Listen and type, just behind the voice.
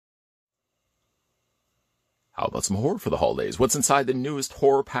How about some horror for the holidays? What's inside the newest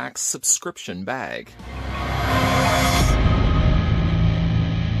Horror Pack subscription bag?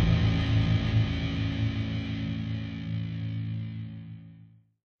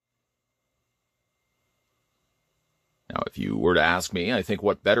 Now, if you were to ask me, I think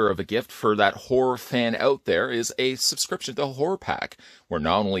what better of a gift for that horror fan out there is a subscription to Horror Pack, where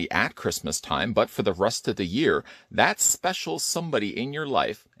not only at Christmas time, but for the rest of the year, that special somebody in your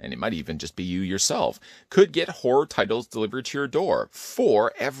life, and it might even just be you yourself, could get horror titles delivered to your door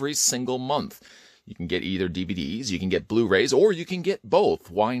for every single month. You can get either DVDs, you can get Blu-rays, or you can get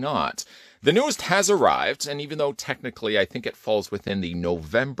both. Why not? The newest has arrived, and even though technically I think it falls within the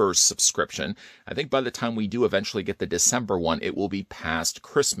November subscription, I think by the time we do eventually get the December one, it will be past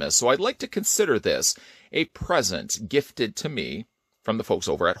Christmas. So I'd like to consider this a present gifted to me from the folks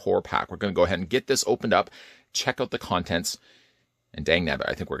over at Horror Pack. We're going to go ahead and get this opened up, check out the contents, and dang nabbit,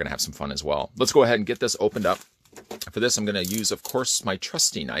 I think we're going to have some fun as well. Let's go ahead and get this opened up. For this, I'm going to use, of course, my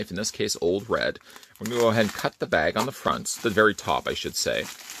trusty knife, in this case, Old Red. We're going to go ahead and cut the bag on the front, the very top, I should say.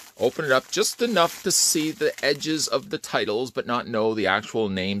 Open it up just enough to see the edges of the titles, but not know the actual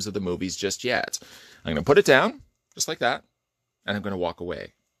names of the movies just yet. I'm going to put it down, just like that, and I'm going to walk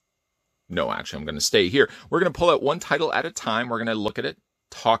away. No, actually, I'm going to stay here. We're going to pull out one title at a time. We're going to look at it,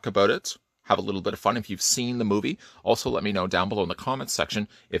 talk about it, have a little bit of fun if you've seen the movie. Also, let me know down below in the comments section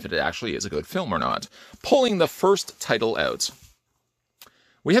if it actually is a good film or not. Pulling the first title out,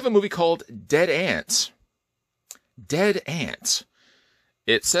 we have a movie called Dead Ant. Dead Ant.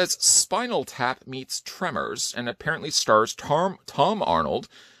 It says Spinal Tap meets Tremors, and apparently stars Tom Arnold,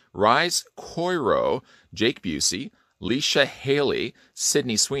 Rhys Coiro, Jake Busey, Leisha Haley,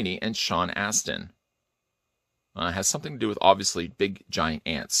 Sydney Sweeney, and Sean Astin. It has something to do with, obviously, big, giant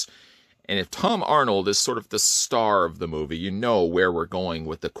ants. And if Tom Arnold is sort of the star of the movie, you know where we're going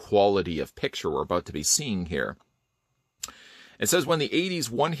with the quality of picture we're about to be seeing here. It says, when the 80s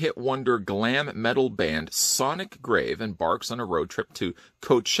one-hit wonder glam metal band Sonic Grave embarks on a road trip to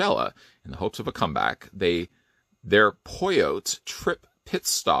Coachella in the hopes of a comeback, their Poyote trip pit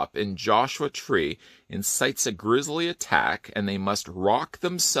stop in Joshua Tree incites a grisly attack, and they must rock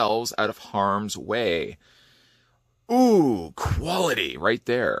themselves out of harm's way. Ooh, quality right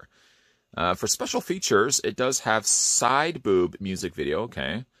there. For special features, it does have Side Boob music video,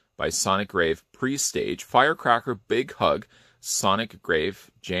 okay, by Sonic Grave pre-stage, Firecracker Big Hug, Sonic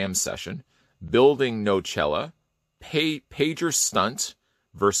Grave Jam Session, Building Nocella, Pager Stunt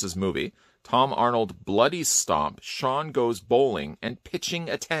versus Movie, Tom Arnold Bloody Stomp, Sean Goes Bowling, and Pitching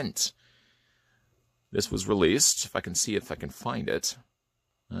a Tent. This was released, if I can find it.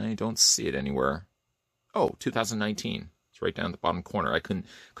 I don't see it anywhere. Oh, 2019. It's right down in the bottom corner. I couldn't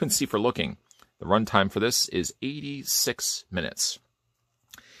see for looking. The runtime for this is 86 minutes.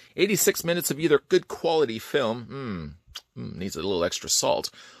 86 minutes of either good quality film, needs a little extra salt,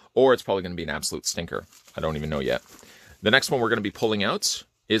 or it's probably going to be an absolute stinker. I don't even know yet. The next one we're going to be pulling out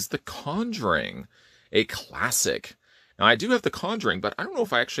is The Conjuring, a classic. Now, I do have The Conjuring, but I don't know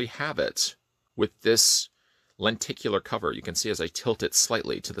if I actually have it with this lenticular cover. You can see as I tilt it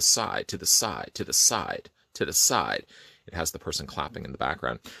slightly to the side, to the side, to the side, to the side. It has the person clapping in the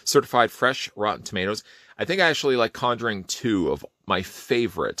background. Certified fresh, Rotten Tomatoes. I think I actually like Conjuring 2, of my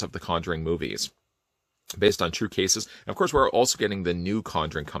favorite of the Conjuring movies, based on true cases. And of course, we're also getting the new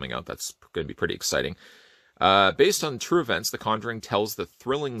Conjuring coming out. That's going to be pretty exciting. Based on true events, The Conjuring tells the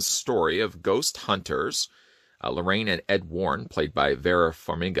thrilling story of ghost hunters, Lorraine and Ed Warren, played by Vera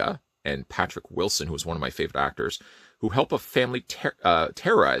Farmiga, and Patrick Wilson, who is one of my favorite actors, who help a family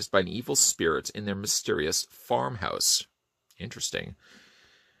terrorized by an evil spirit in their mysterious farmhouse. Interesting.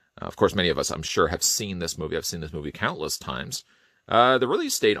 Of course, many of us, I'm sure, have seen this movie. I've seen this movie countless times. The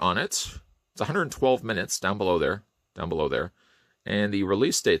release date on it, it's 112 minutes, down below there. And the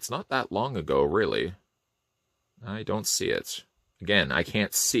release date's not that long ago, really. I don't see it. Again, I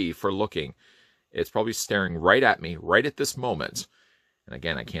can't see for looking. It's probably staring right at me, right at this moment. And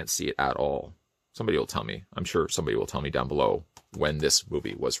again, I can't see it at all. Somebody will tell me. I'm sure somebody will tell me down below when this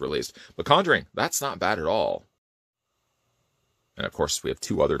movie was released. But Conjuring, that's not bad at all. And of course, we have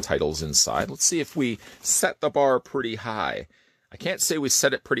two other titles inside. Let's see if we set the bar pretty high. I can't say we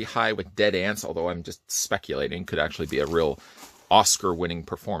set it pretty high with Dead Ants, although I'm just speculating. Could actually be a real Oscar-winning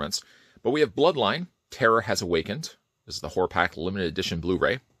performance. But we have Bloodline, Terror Has Awakened. This is the Horror Pack Limited Edition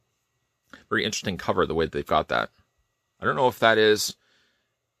Blu-ray. Very interesting cover, the way they've got that. I don't know if that is...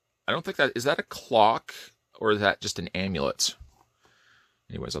 I don't think that... Is that a clock, or is that just an amulet?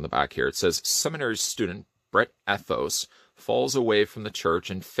 Anyways, on the back here, it says, seminary student Brett Ethos falls away from the church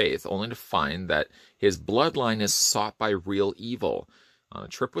and faith, only to find that his bloodline is sought by real evil. On a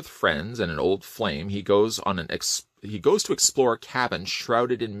trip with friends and an old flame, he goes to explore a cabin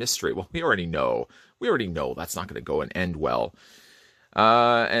shrouded in mystery. Well, we already know. That's not going to go and end well.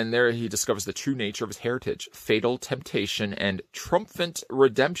 And there he discovers the true nature of his heritage, fatal temptation, and triumphant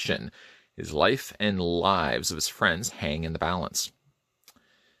redemption. His life and lives of his friends hang in the balance.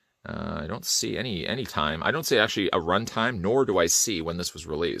 I don't see any time. I don't see actually a runtime, nor do I see when this was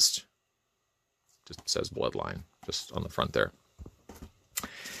released. Just says Bloodline, just on the front there.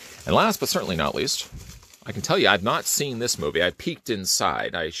 And last but certainly not least, I can tell you I've not seen this movie. I peeked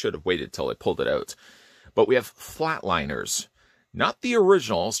inside. I should have waited till I pulled it out. But we have Flatliners. Not the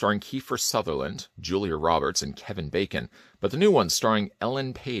original starring Kiefer Sutherland, Julia Roberts, and Kevin Bacon, but the new one starring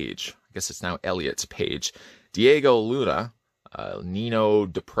Ellen Page. I guess it's now Elliot Page, Diego Luna, Nino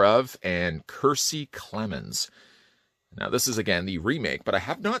Dobrev, and Kiersey Clemens. Now, this is, again, the remake, but I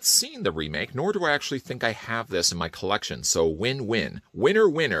have not seen the remake, nor do I actually think I have this in my collection. So win-win. Winner,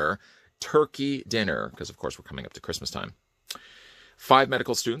 winner, turkey dinner, because, of course, we're coming up to Christmas time. 5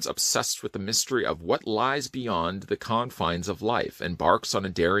 medical students obsessed with the mystery of what lies beyond the confines of life embarks on a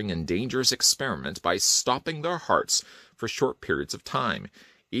daring and dangerous experiment by stopping their hearts for short periods of time.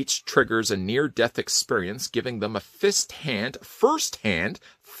 Each triggers a near-death experience, giving them a first-hand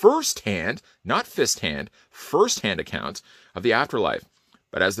account of the afterlife.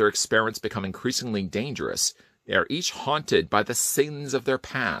 But as their experiments become increasingly dangerous, they are each haunted by the sins of their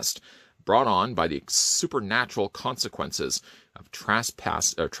past, brought on by the supernatural consequences of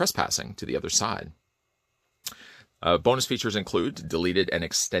trespassing to the other side. Bonus features include deleted and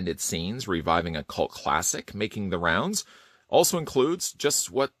extended scenes, reviving a cult classic, making the rounds. Also includes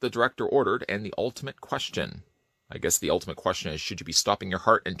just what the director ordered and the ultimate question. I guess the ultimate question is, should you be stopping your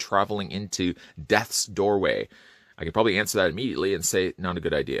heart and traveling into death's doorway? I could probably answer that immediately and say, not a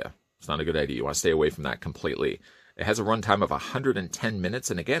good idea. It's not a good idea. You want to stay away from that completely. It has a runtime of 110 minutes.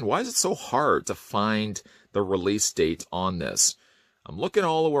 And again, why is it so hard to find the release date on this? I'm looking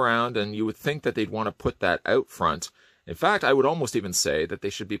all around, and you would think that they'd want to put that out front. In fact, I would almost even say that they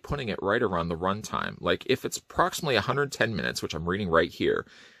should be putting it right around the runtime. Like, if it's approximately 110 minutes, which I'm reading right here,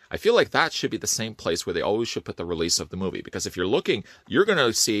 I feel like that should be the same place where they always should put the release of the movie. Because if you're looking, you're going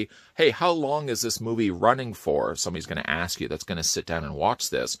to see, hey, how long is this movie running for? Somebody's going to ask you that's going to sit down and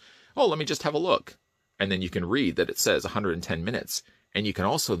watch this. Oh, let me just have a look. And then you can read that it says 110 minutes. And you can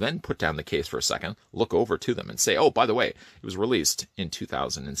also then put down the case for a second, look over to them and say, oh, by the way, it was released in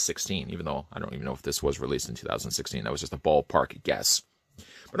 2016, even though I don't even know if this was released in 2016. That was just a ballpark guess.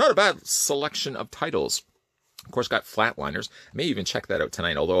 But not a bad selection of titles. Of course, got Flatliners. I may even check that out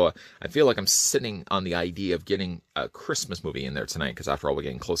tonight, although I feel like I'm sitting on the idea of getting a Christmas movie in there tonight, because after all, we're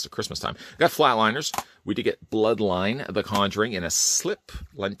getting close to Christmas time. Got Flatliners. We did get Bloodline, The Conjuring, in a slip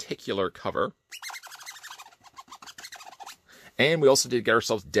lenticular cover. And we also did get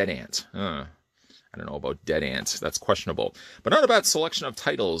ourselves Dead Ant. I don't know about Dead Ant. That's questionable. But not a bad selection of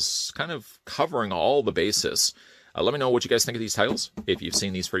titles, kind of covering all the bases. Let me know what you guys think of these titles, if you've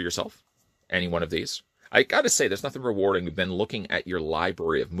seen these for yourself. Any one of these. I gotta say, there's nothing rewarding than looking at your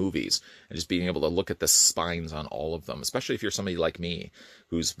library of movies and just being able to look at the spines on all of them, especially if you're somebody like me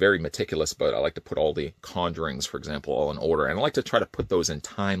who's very meticulous about it. I like to put all the Conjurings, for example, all in order. And I like to try to put those in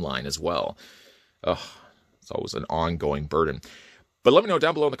timeline as well. It's always an ongoing burden. But let me know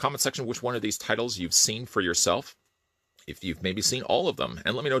down below in the comment section which one of these titles you've seen for yourself, if you've maybe seen all of them.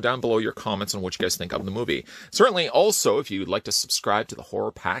 And let me know down below your comments on what you guys think of the movie. Certainly also, if you'd like to subscribe to the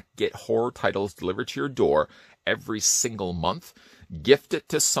Horror Pack, get horror titles delivered to your door every single month. Gift it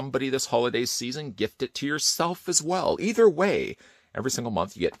to somebody this holiday season. Gift it to yourself as well. Either way, every single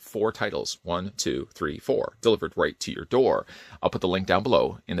month you get 4 titles. 1, 2, 3, 4. Delivered right to your door. I'll put the link down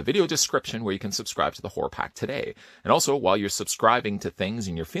below in the video description where you can subscribe to the Horror Pack today. And also, while you're subscribing to things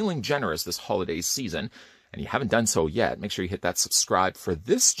and you're feeling generous this holiday season, and you haven't done so yet, make sure you hit that subscribe for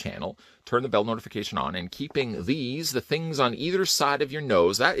this channel, turn the bell notification on, and keeping the things on either side of your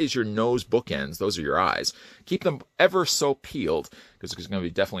nose, that is your nose bookends, those are your eyes, keep them ever so peeled, because there's going to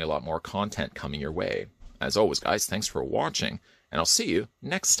be definitely a lot more content coming your way. As always, guys, thanks for watching, and I'll see you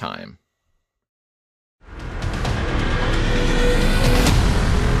next time.